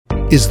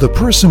Is the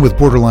person with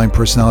borderline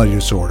personality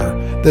disorder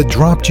that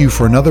dropped you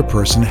for another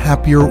person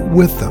happier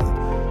with them?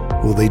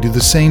 Will they do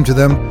the same to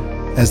them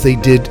as they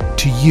did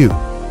to you?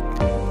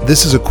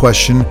 This is a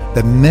question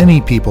that many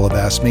people have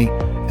asked me,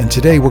 and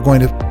today we're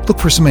going to look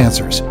for some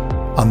answers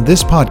on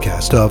this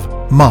podcast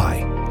of My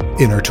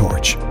Inner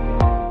Torch.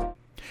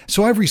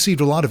 So I've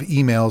received a lot of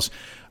emails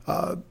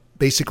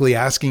basically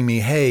asking me,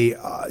 hey,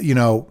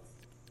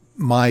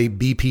 my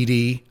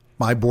BPD,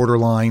 my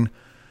borderline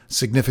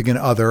significant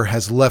other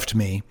has left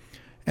me,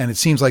 and it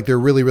seems like they're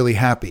really, really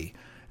happy.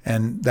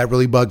 And that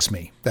really bugs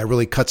me. That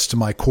really cuts to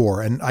my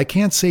core. And I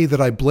can't say that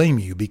I blame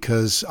you,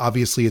 because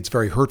obviously it's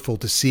very hurtful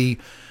to see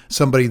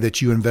somebody that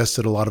you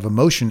invested a lot of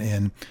emotion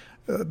in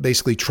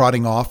basically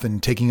trotting off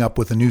and taking up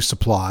with a new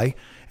supply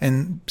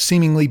and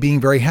seemingly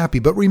being very happy.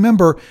 But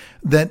remember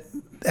that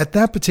at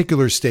that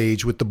particular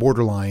stage with the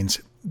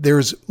borderlines,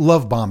 there's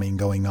love bombing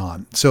going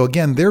on. So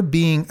again, they're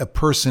being a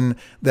person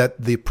that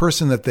the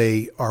person that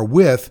they are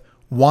with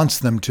wants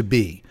them to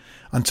be,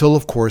 until,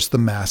 of course, the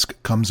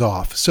mask comes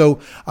off. So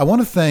I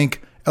want to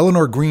thank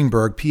Eleanor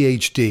Greenberg,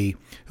 PhD,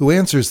 who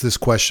answers this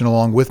question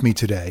along with me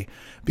today,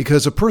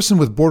 because a person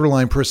with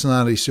borderline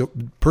personality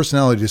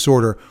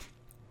disorder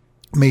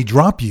may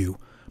drop you,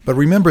 but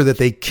remember that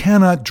they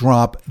cannot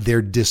drop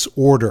their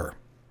disorder.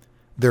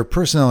 Their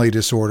personality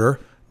disorder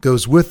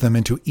goes with them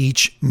into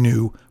each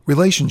new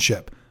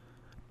relationship.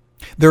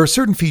 There are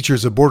certain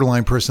features of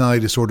borderline personality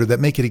disorder that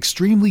make it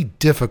extremely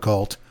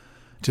difficult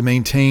to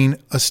maintain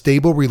a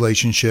stable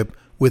relationship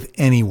with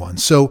anyone.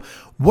 So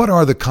what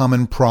are the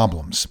common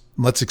problems?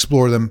 Let's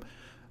explore them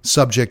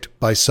subject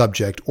by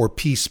subject or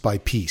piece by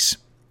piece.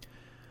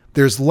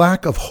 There's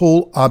lack of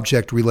whole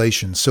object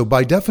relations. So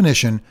by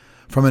definition,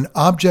 from an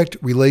object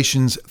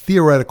relations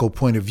theoretical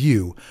point of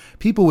view,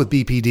 people with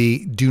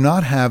BPD do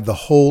not have the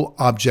whole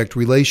object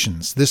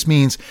relations. This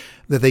means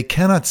that they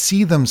cannot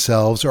see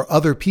themselves or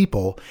other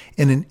people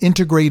in an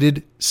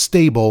integrated,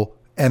 stable,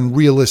 and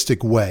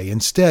realistic way.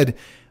 Instead,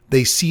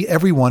 they see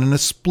everyone in a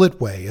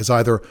split way, as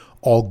either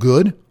all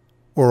good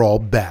or all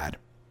bad.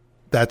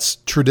 That's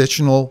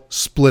traditional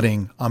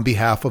splitting on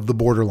behalf of the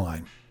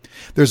borderline.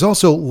 There's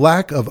also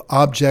lack of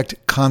object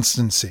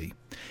constancy.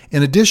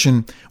 In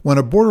addition, when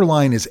a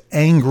borderline is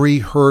angry,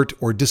 hurt,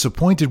 or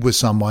disappointed with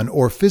someone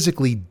or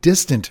physically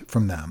distant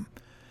from them,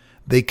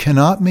 they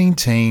cannot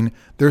maintain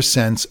their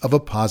sense of a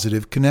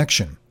positive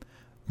connection.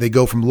 They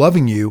go from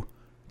loving you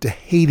to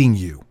hating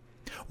you.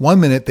 1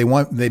 minute they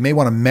may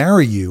want to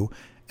marry you,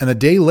 and a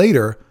day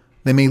later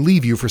they may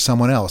leave you for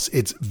someone else.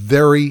 It's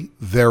very,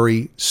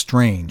 very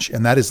strange,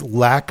 and that is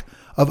lack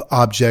of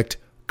object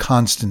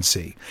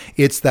constancy.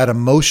 It's that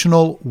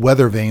emotional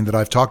weather vane that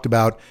I've talked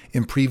about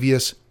in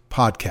previous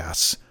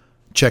podcasts.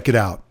 Check it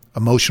out.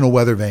 Emotional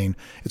weather vane.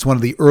 It's one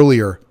of the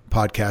earlier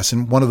podcasts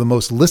and one of the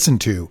most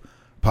listened to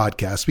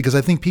podcasts, because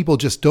I think people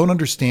just don't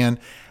understand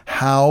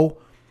how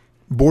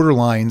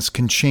borderlines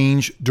can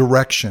change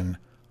direction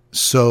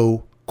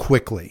so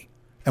quickly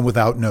and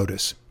without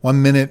notice.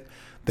 1 minute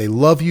they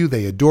love you,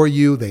 they adore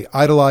you, they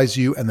idolize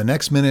you, and the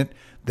next minute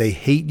they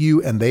hate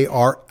you and they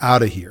are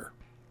out of here.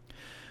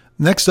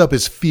 Next up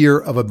is fear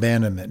of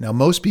abandonment. Now,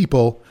 most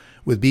people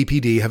with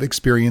BPD have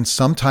experienced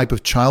some type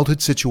of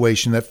childhood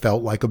situation that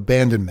felt like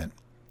abandonment.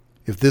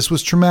 If this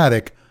was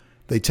traumatic,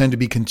 they tend to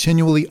be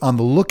continually on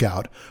the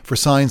lookout for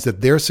signs that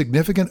their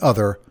significant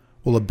other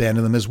will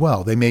abandon them as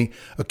well. They may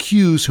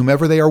accuse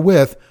whomever they are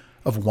with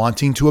of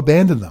wanting to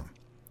abandon them.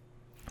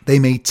 They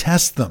may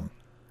test them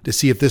to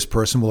see if this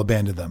person will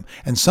abandon them.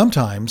 And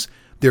sometimes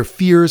their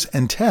fears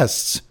and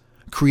tests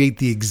create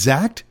the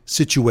exact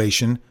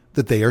situation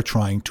that they are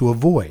trying to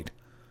avoid.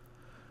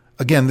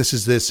 Again, this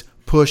is this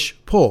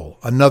push-pull,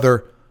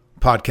 another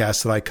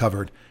podcast that I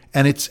covered.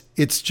 And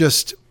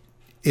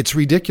it's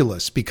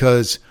ridiculous,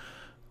 because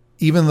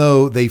even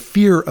though they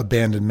fear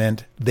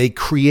abandonment, they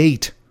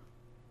create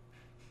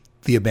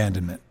the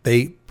abandonment.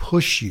 They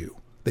push you.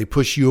 They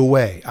push you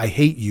away. I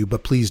hate you,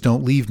 but please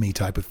don't leave me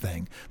type of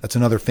thing. That's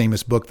another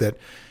famous book that,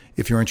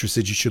 if you're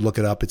interested, you should look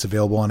it up. It's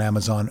available on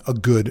Amazon. A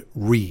good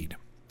read.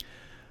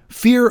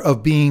 Fear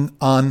of being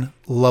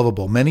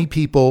unlovable. Many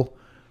people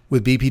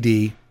with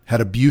BPD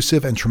had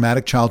abusive and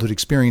traumatic childhood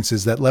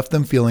experiences that left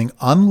them feeling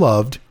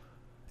unloved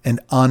and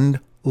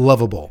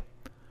unlovable.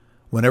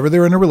 Whenever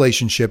they're in a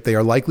relationship, they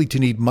are likely to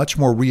need much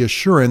more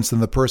reassurance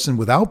than the person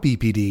without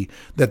BPD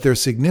that their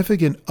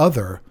significant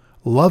other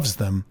loves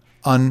them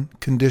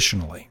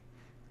unconditionally.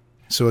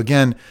 So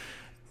again,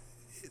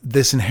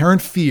 this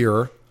inherent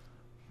fear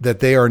that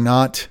they are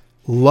not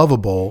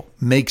lovable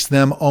makes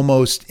them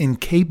almost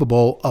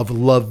incapable of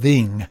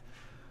loving.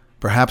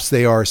 Perhaps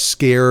they are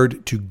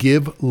scared to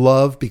give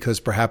love because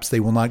perhaps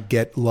they will not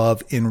get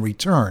love in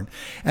return.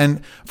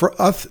 And for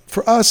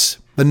us,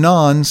 the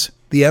nons,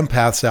 the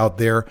empaths out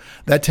there,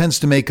 that tends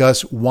to make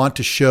us want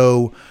to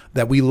show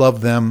that we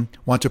love them,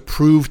 want to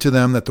prove to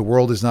them that the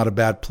world is not a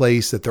bad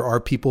place, that there are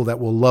people that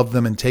will love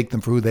them and take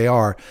them for who they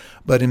are.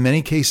 But in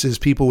many cases,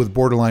 people with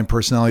borderline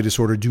personality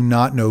disorder do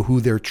not know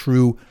who their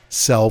true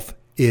self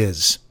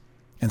is.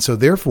 And so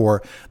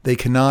therefore, they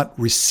cannot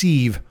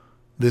receive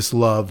this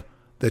love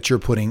that you're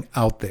putting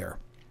out there.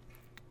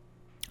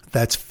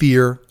 That's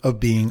fear of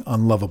being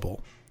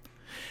unlovable.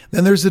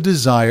 Then there's a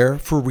desire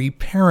for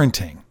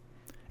reparenting.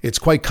 It's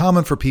quite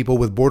common for people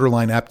with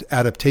borderline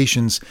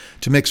adaptations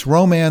to mix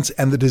romance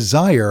and the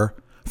desire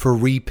for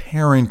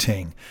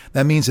reparenting.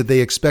 That means that they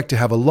expect to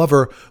have a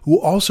lover who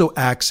also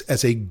acts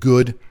as a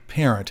good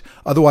parent,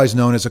 otherwise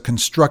known as a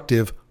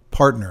constructive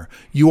partner.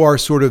 You are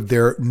sort of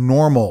their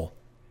normal.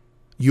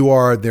 You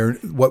are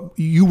what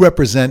you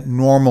represent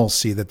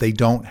normalcy that they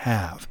don't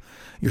have.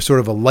 You're sort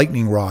of a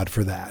lightning rod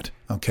for that.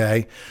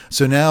 Okay.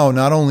 So now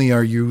not only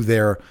are you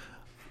their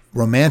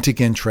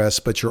romantic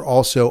interest, but you're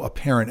also a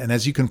parent. And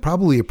as you can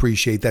probably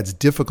appreciate, that's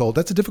difficult.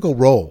 That's a difficult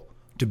role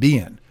to be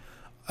in.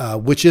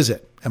 Which is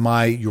it? Am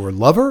I your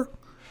lover?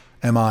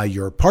 Am I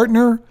your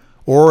partner?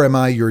 Or am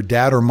I your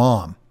dad or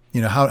mom?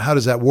 How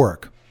does that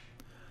work?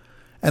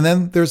 And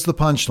then there's the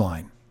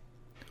punchline.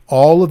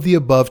 All of the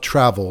above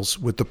travels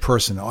with the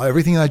person.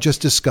 Everything I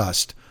just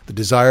discussed, the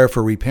desire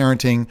for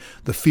reparenting,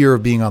 the fear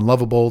of being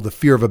unlovable, the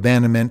fear of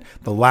abandonment,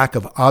 the lack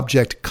of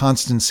object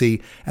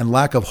constancy, and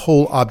lack of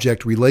whole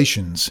object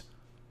relations.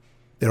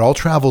 It all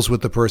travels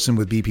with the person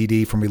with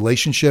BPD from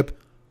relationship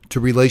to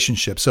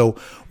relationship. So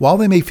while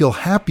they may feel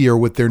happier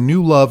with their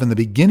new love in the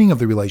beginning of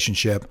the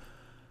relationship,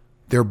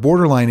 their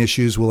borderline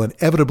issues will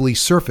inevitably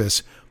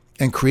surface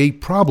and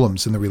create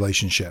problems in the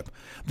relationship.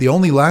 The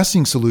only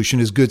lasting solution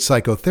is good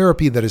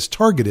psychotherapy that is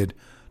targeted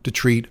to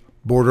treat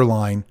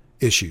borderline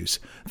issues.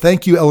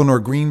 Thank you, Eleanor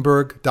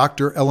Greenberg,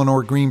 Dr.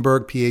 Eleanor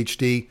Greenberg,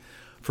 PhD,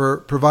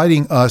 for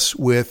providing us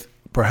with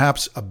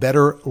perhaps a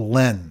better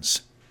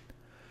lens.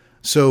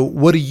 So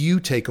what do you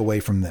take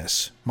away from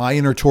this?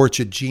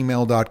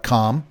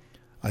 myinnertorch@gmail.com.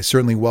 I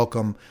certainly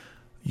welcome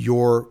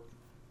your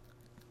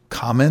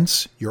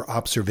comments, your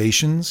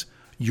observations,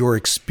 your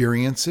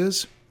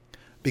experiences,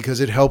 because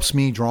it helps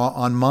me draw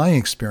on my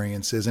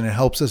experiences and it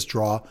helps us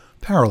draw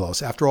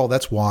parallels. After all,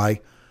 that's why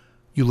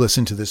you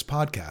listen to this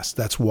podcast.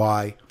 That's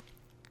why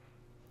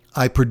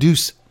I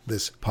produce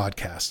this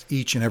podcast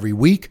each and every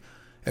week,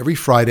 every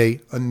Friday,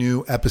 a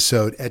new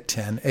episode at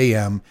 10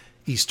 a.m.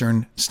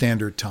 Eastern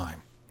Standard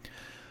Time.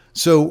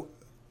 So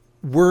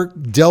we're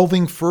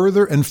delving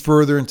further and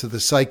further into the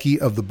psyche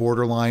of the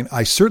borderline.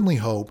 I certainly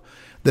hope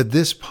that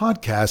this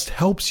podcast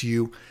helps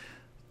you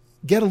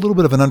get a little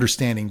bit of an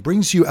understanding,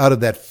 brings you out of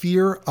that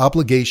fear,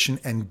 obligation,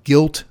 and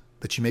guilt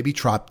that you may be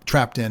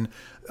trapped in,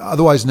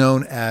 otherwise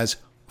known as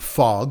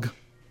fog.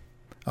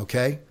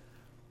 Okay?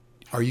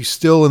 Are you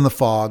still in the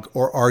fog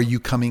or are you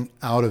coming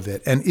out of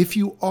it? And if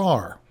you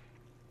are,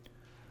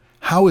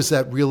 how is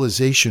that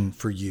realization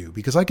for you?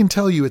 Because I can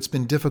tell you it's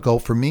been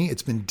difficult for me.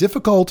 It's been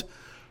difficult,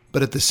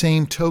 but at the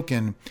same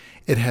token,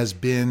 it has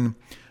been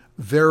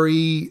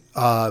very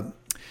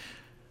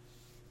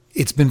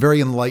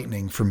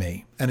enlightening for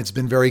me. And it's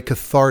been very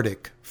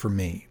cathartic for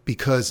me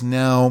because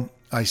now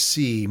I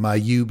see my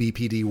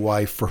UBPD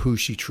wife for who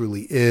she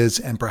truly is.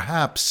 And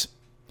perhaps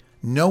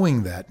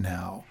knowing that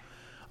now,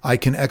 I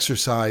can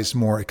exercise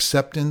more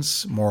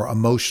acceptance, more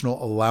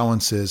emotional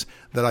allowances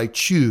that I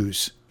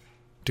choose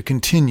to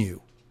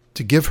continue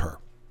to give her.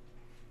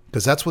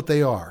 Because that's what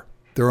they are.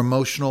 They're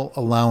emotional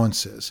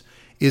allowances.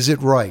 Is it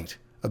right?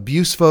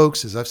 Abuse,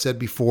 folks, as I've said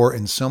before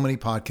in so many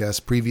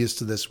podcasts previous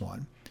to this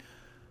one,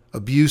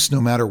 abuse, no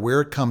matter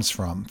where it comes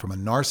from a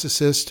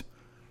narcissist,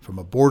 from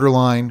a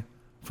borderline,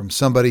 from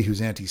somebody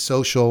who's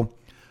antisocial,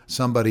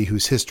 somebody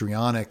who's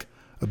histrionic,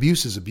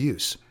 abuse is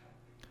abuse.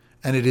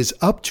 And it is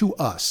up to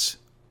us,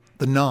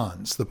 the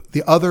nons,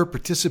 the other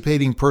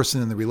participating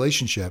person in the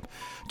relationship,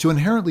 to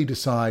inherently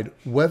decide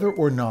whether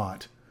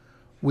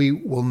we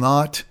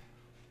will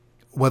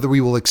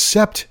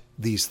accept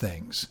these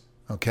things,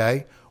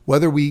 okay?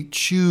 Whether we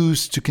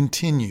choose to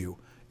continue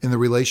in the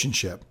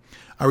relationship.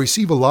 I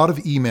receive a lot of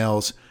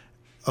emails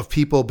of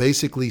people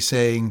basically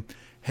saying,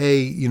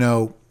 hey,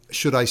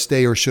 should I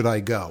stay or should I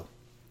go?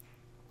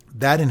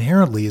 That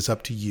inherently is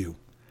up to you.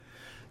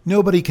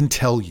 Nobody can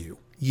tell you,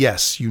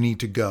 yes, you need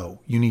to go.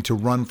 You need to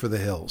run for the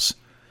hills.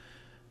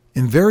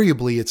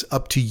 Invariably, it's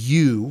up to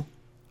you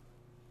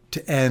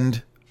to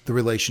end the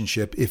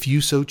relationship if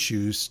you so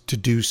choose to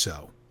do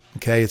so.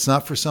 Okay, it's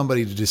not for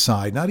somebody to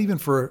decide, not even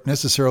for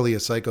necessarily a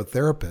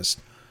psychotherapist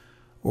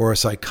or a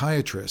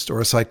psychiatrist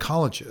or a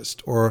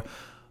psychologist or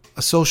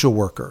a social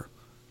worker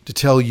to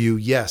tell you,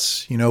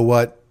 yes, you know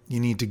what, you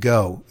need to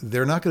go.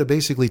 They're not going to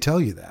basically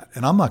tell you that,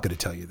 and I'm not going to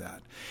tell you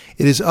that.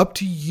 It is up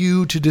to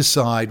you to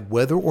decide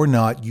whether or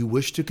not you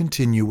wish to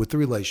continue with the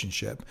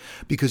relationship,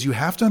 because you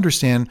have to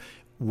understand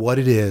what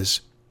it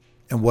is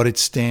and what it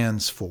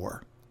stands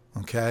for,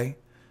 okay?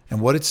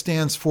 And what it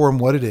stands for and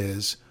what it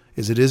is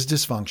it is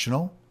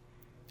dysfunctional,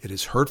 it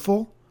is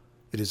hurtful,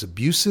 it is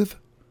abusive,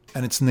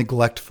 and it's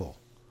neglectful.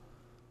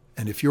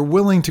 And if you're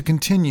willing to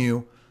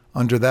continue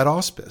under that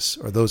auspice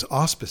or those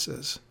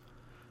auspices,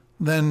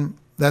 then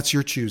that's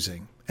your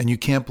choosing. And you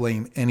can't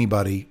blame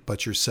anybody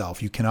but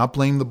yourself. You cannot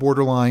blame the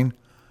borderline.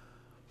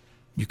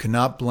 You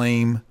cannot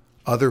blame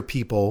other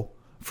people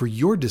for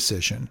your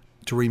decision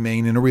to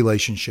remain in a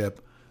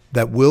relationship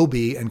that will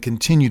be and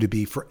continue to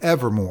be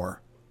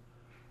forevermore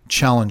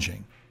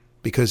challenging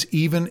Because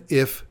even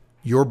if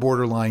your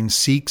borderline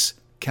seeks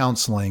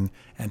counseling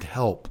and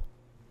help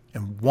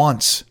and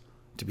wants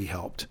to be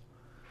helped,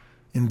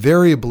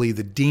 invariably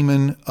the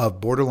demon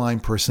of borderline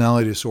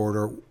personality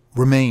disorder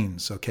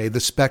remains, okay? The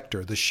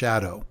specter, the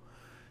shadow.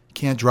 You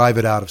can't drive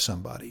it out of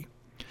somebody.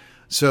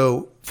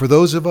 So for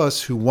those of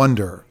us who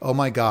wonder, oh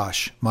my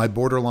gosh, my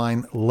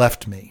borderline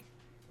left me,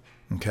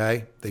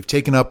 okay? They've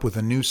taken up with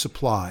a new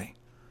supply.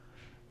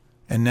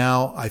 And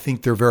now I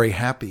think they're very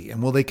happy.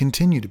 And will they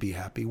continue to be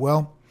happy?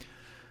 Well,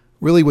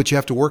 really what you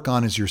have to work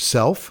on is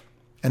yourself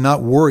and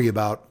not worry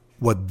about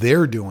what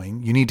they're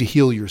doing. You need to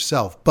heal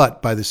yourself.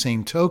 But by the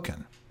same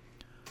token,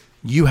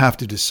 you have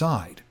to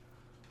decide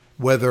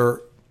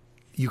whether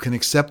you can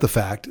accept the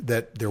fact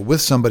that they're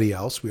with somebody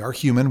else. We are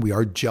human. We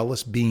are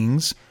jealous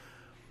beings.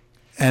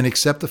 And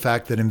accept the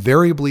fact that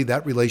invariably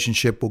that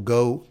relationship will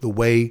go the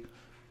way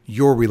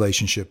your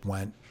relationship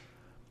went.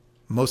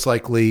 Most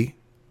likely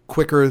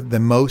quicker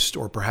than most,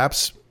 or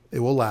perhaps it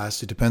will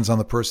last. It depends on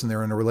the person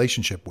they're in a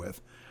relationship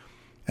with.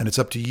 And it's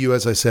up to you,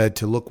 as I said,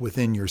 to look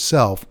within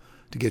yourself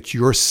to get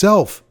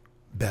yourself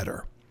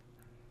better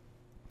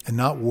and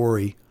not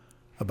worry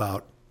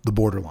about the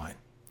borderline.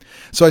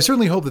 So I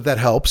certainly hope that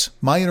helps.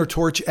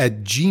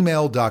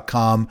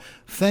 myinnertorch@gmail.com.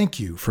 Thank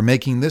you for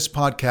making this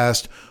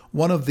podcast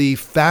one of the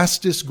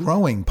fastest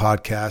growing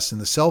podcasts in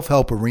the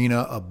self-help arena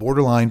of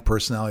borderline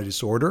personality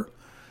disorder.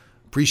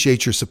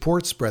 Appreciate your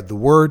support. Spread the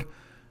word.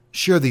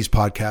 Share these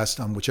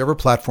podcasts on whichever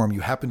platform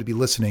you happen to be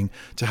listening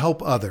to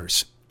help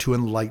others, to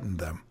enlighten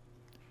them.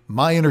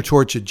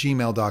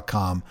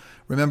 myinnertorch@gmail.com.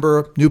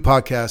 Remember, new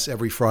podcasts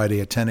every Friday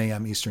at 10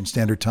 a.m. Eastern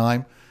Standard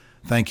Time.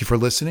 Thank you for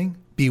listening.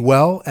 Be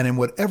well, and in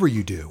whatever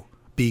you do,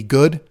 be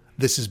good.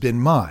 This has been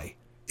My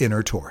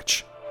Inner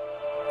Torch.